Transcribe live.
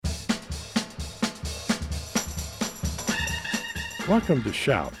Welcome to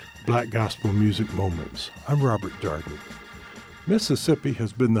Shout, Black Gospel Music Moments. I'm Robert Darden. Mississippi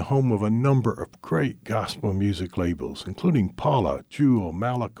has been the home of a number of great gospel music labels, including Paula, Jewel,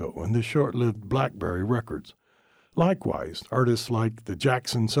 Malaco, and the short-lived Blackberry Records. Likewise, artists like the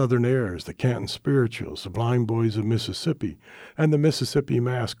Jackson Southern Airs, the Canton Spirituals, the Blind Boys of Mississippi, and the Mississippi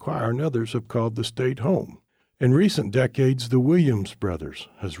Mass Choir and others have called the state home. In recent decades, the Williams Brothers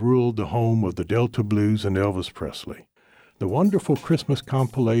has ruled the home of the Delta Blues and Elvis Presley. The wonderful Christmas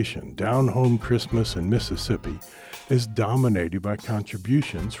compilation, Down Home Christmas in Mississippi, is dominated by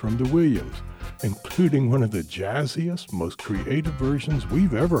contributions from the Williams, including one of the jazziest, most creative versions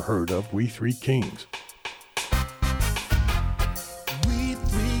we've ever heard of, We Three Kings.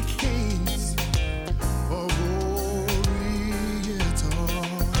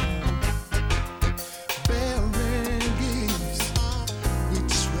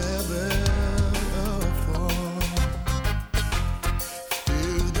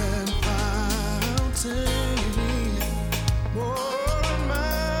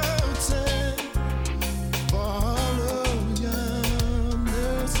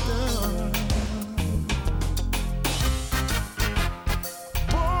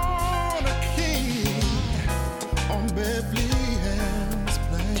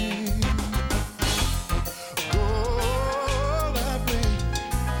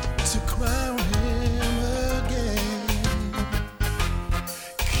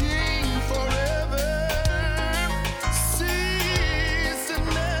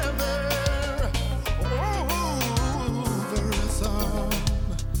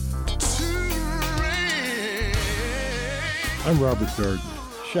 I'm Robert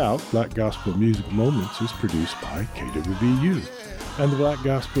Darden. Shout, Black Gospel Music Moments is produced by KWVU and the Black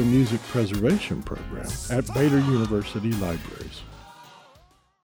Gospel Music Preservation Program at Baylor University Libraries.